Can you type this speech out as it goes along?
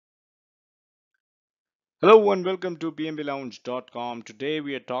Hello and welcome to pmblounge.com. Today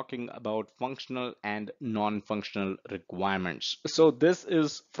we are talking about functional and non-functional requirements. So this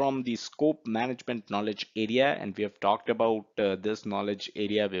is from the scope management knowledge area, and we have talked about this knowledge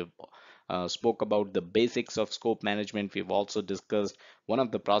area. We've spoke about the basics of scope management. We've also discussed one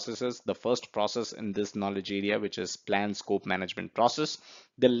of the processes, the first process in this knowledge area, which is plan scope management process.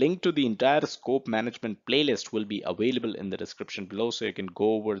 The link to the entire scope management playlist will be available in the description below, so you can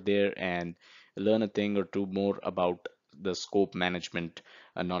go over there and learn a thing or two more about the scope management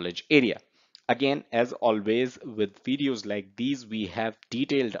knowledge area. Again, as always, with videos like these, we have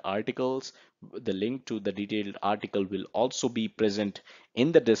detailed articles. The link to the detailed article will also be present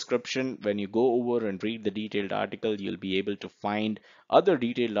in the description. When you go over and read the detailed article, you'll be able to find other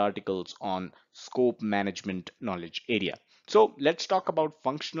detailed articles on scope management knowledge area. So let's talk about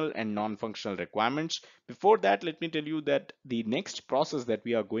functional and non-functional requirements. Before that, let me tell you that the next process that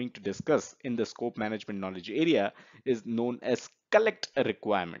we are going to discuss in the scope management knowledge area is known as collect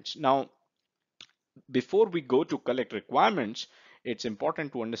requirements. Now, before we go to collect requirements, it's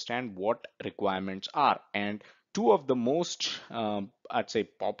important to understand what requirements are. And two of the most, I'd say,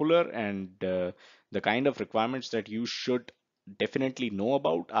 popular and the kind of requirements that you should definitely know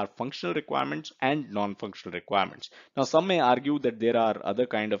about are functional requirements and non-functional requirements. Now, some may argue that there are other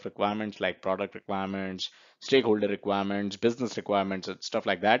kind of requirements like product requirements, stakeholder requirements, business requirements, and stuff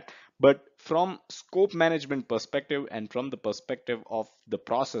like that. But from scope management perspective and from the perspective of the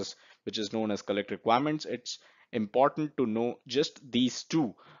process, which is known as collect requirements, it's important to know just these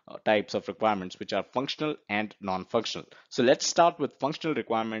two types of requirements, which are functional and non-functional. So let's start with functional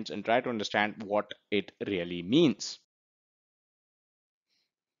requirements and try to understand what it really means.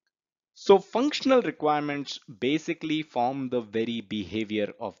 So functional requirements basically form the very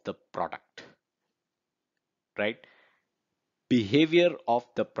behavior of the product, right? Behavior of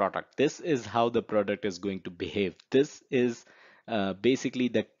the product. This is how the product is going to behave. This is basically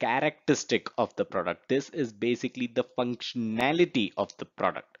the characteristic of the product. This is basically the functionality of the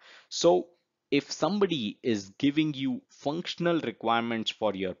product. So if somebody is giving you functional requirements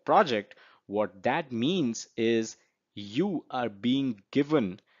for your project, what that means is you are being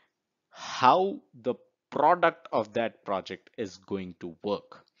given how the product of that project is going to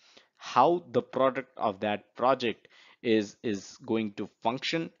work, how the product of that project is going to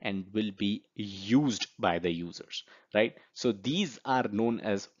function and will be used by the users, right? So these are known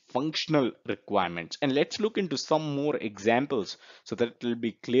as functional requirements, and let's look into some more examples so that it will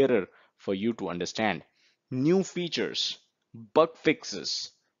be clearer for you to understand. New features, bug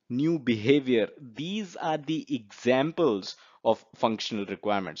fixes, new behavior, these are the examples of functional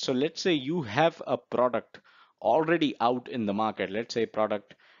requirements. So let's say you have a product already out in the market. Let's say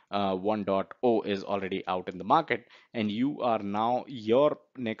product 1.0 is already out in the market, and you are now, your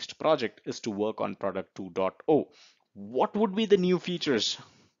next project is to work on product 2.0. What would be the new features,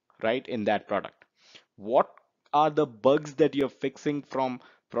 right, in that product? What are the bugs that you're fixing from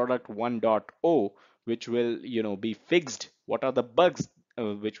product 1.0 which will be fixed? What are the bugs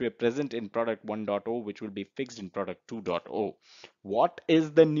which were present in product 1.0 which will be fixed in product 2.0? What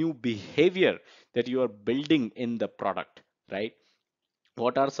is the new behavior that you are building in the product, right?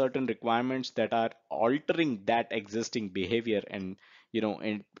 What are certain requirements that are altering that existing behavior and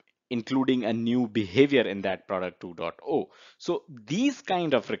including a new behavior in that product 2.0? So these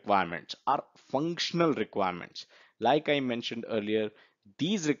kind of requirements are functional requirements. Like I mentioned earlier,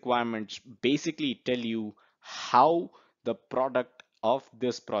 these requirements basically tell you how the product of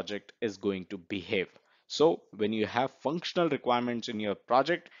this project is going to behave. So when you have functional requirements in your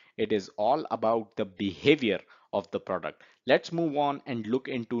project, it is all about the behavior of the product. Let's move on and look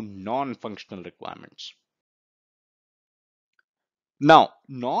into non-functional requirements. Now,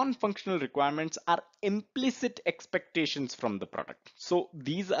 non-functional requirements are implicit expectations from the product. So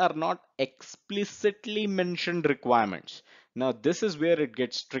these are not explicitly mentioned requirements. Now, this is where it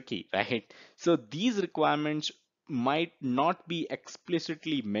gets tricky, right? So these requirements might not be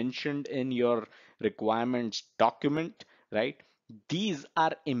explicitly mentioned in your requirements document, right? These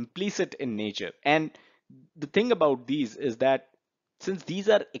are implicit in nature. And the thing about these is that since these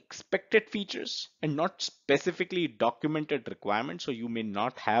are expected features and not specifically documented requirements, so you may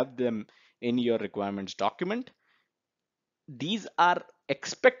not have them in your requirements document, these are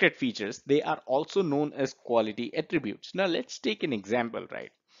expected features. They are also known as quality attributes. Now let's take an example,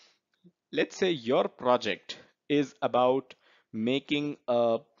 right? Let's say your project is about making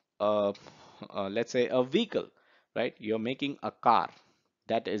a let's say a vehicle, right? You're making a car.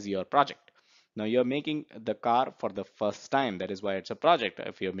 That is your project. Now you're making the car for the first time. That is why it's a project.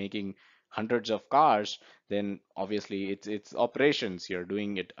 If you're making hundreds of cars, then obviously it's operations. You're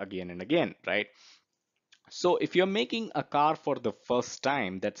doing it again and again, right? So if you're making a car for the first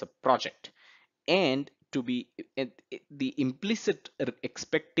time, that's a project. And to be the implicit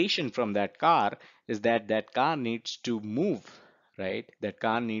expectation from that car is that that car needs to move, right? That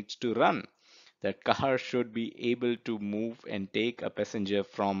car needs to run. That car should be able to move and take a passenger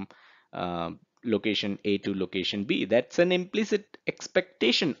from location A to location B. That's an implicit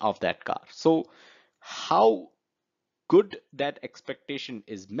expectation of that car. So how good that expectation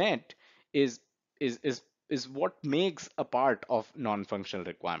is met is is is is what makes a part of non-functional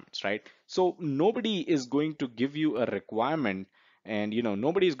requirements, right? So nobody is going to give you a requirement, and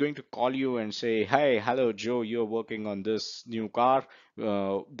nobody is going to call you and say, hey, hello Joe, you're working on this new car.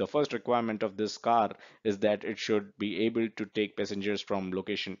 The first requirement of this car is that it should be able to take passengers from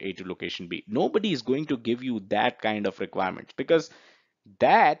location A to location B. Nobody is going to give you that kind of requirement, because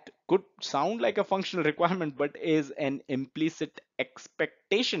that could sound like a functional requirement, but is an implicit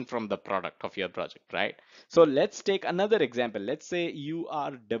expectation from the product of your project, right? So let's take another example. Let's say you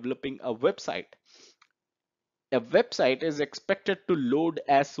are developing a website is expected to load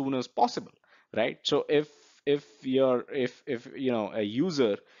as soon as possible, right? So if a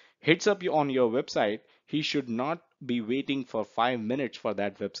user hits up you on your website, he should not be waiting for 5 minutes for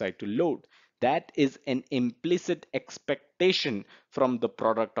that website to load. That is an implicit expectation from the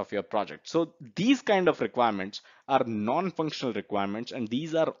product of your project. So these kind of requirements are non-functional requirements, and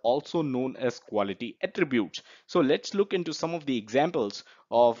these are also known as quality attributes. So let's look into some of the examples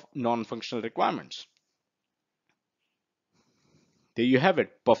of non-functional requirements. There you have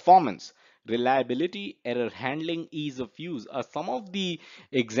it. Performance, reliability, error handling, ease of use are some of the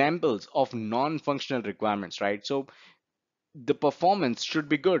examples of non-functional requirements, right? So the performance should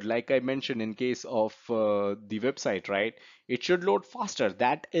be good, like I mentioned in case of the website, right? It should load faster.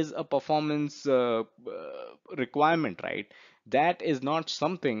 That is a performance requirement, right? That is not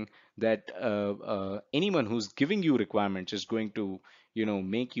something that anyone who's giving you requirements is going to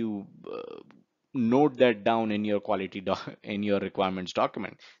make you note that down in your in your requirements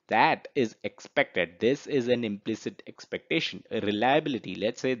document. That is expected. This is an implicit expectation. Reliability,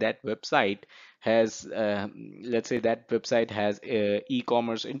 let's say that website has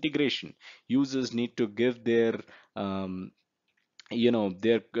e-commerce integration. Users need to give um,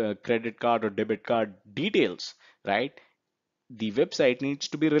 their credit card or debit card details, right? The website needs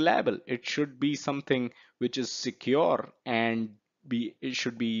to be reliable. It should be something which is secure, and it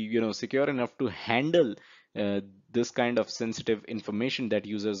should be secure enough to handle uh, this kind of sensitive information that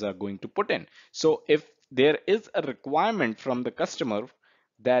users are going to put in. So if there is a requirement from the customer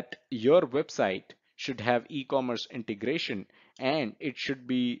that your website should have e-commerce integration and it should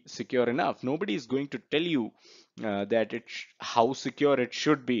be secure enough, nobody is going to tell you that how secure it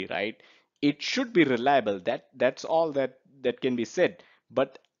should be, right? It should be reliable. That's all that can be said.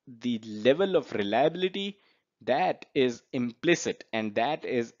 But the level of reliability, that is implicit and that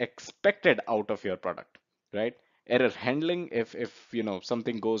is expected out of your product, right? Error handling, if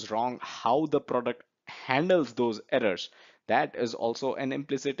something goes wrong, how the product handles those errors, that is also an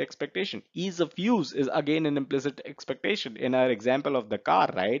implicit expectation. Ease of use is again an implicit expectation in our example of the car,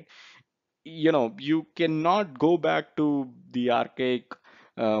 right? You cannot go back to the archaic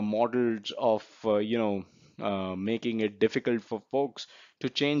models of making it difficult for folks to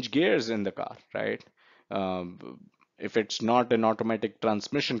change gears in the car, right? If it's not an automatic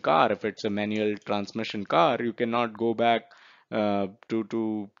transmission car, if it's a manual transmission car, you cannot go back to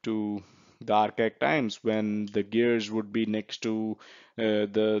the archaic times when the gears would be next to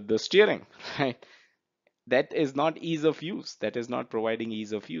the steering, right? That is not ease of use. That is not providing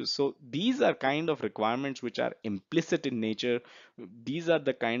ease of use. So these are kind of requirements which are implicit in nature. These are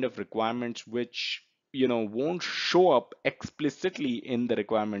the kind of requirements which won't show up explicitly in the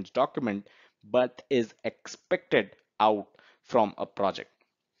requirements document, but is expected out from a project.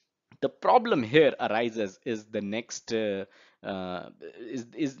 The problem here arises is the next is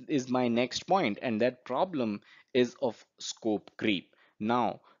my next point, and that problem is of scope creep.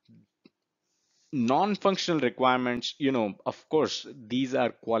 Now, non-functional requirements, of course these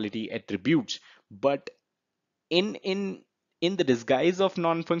are quality attributes, but in the disguise of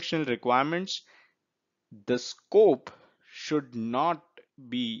non-functional requirements, the scope should not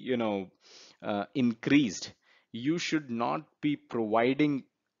be increased. You should not be providing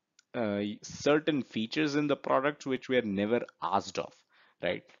certain features in the products which were never asked of,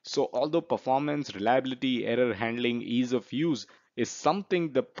 right? So although performance, reliability, error handling, ease of use is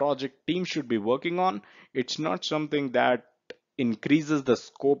something the project team should be working on, it's not something that increases the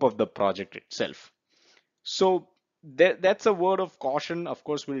scope of the project itself. So that's a word of caution. Of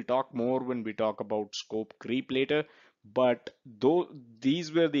course, we'll talk more when we talk about scope creep later. But though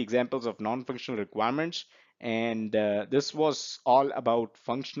these were the examples of non-functional requirements, and this was all about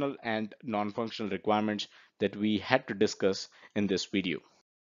functional and non-functional requirements that we had to discuss in this video.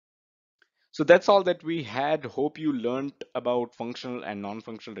 So that's all that we had. Hope you learned about functional and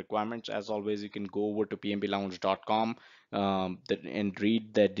non-functional requirements. As always, you can go over to pmplounge.com and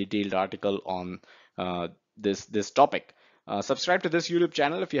read the detailed article on this topic. Subscribe to this YouTube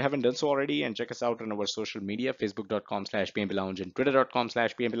channel if you haven't done so already, and check us out on our social media, facebook.com/pmplounge and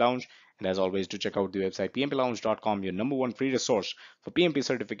twitter.com/pmplounge. And as always, to check out the website pmplounge.com, your number one free resource for PMP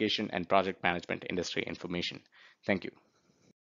certification and project management industry information. Thank you.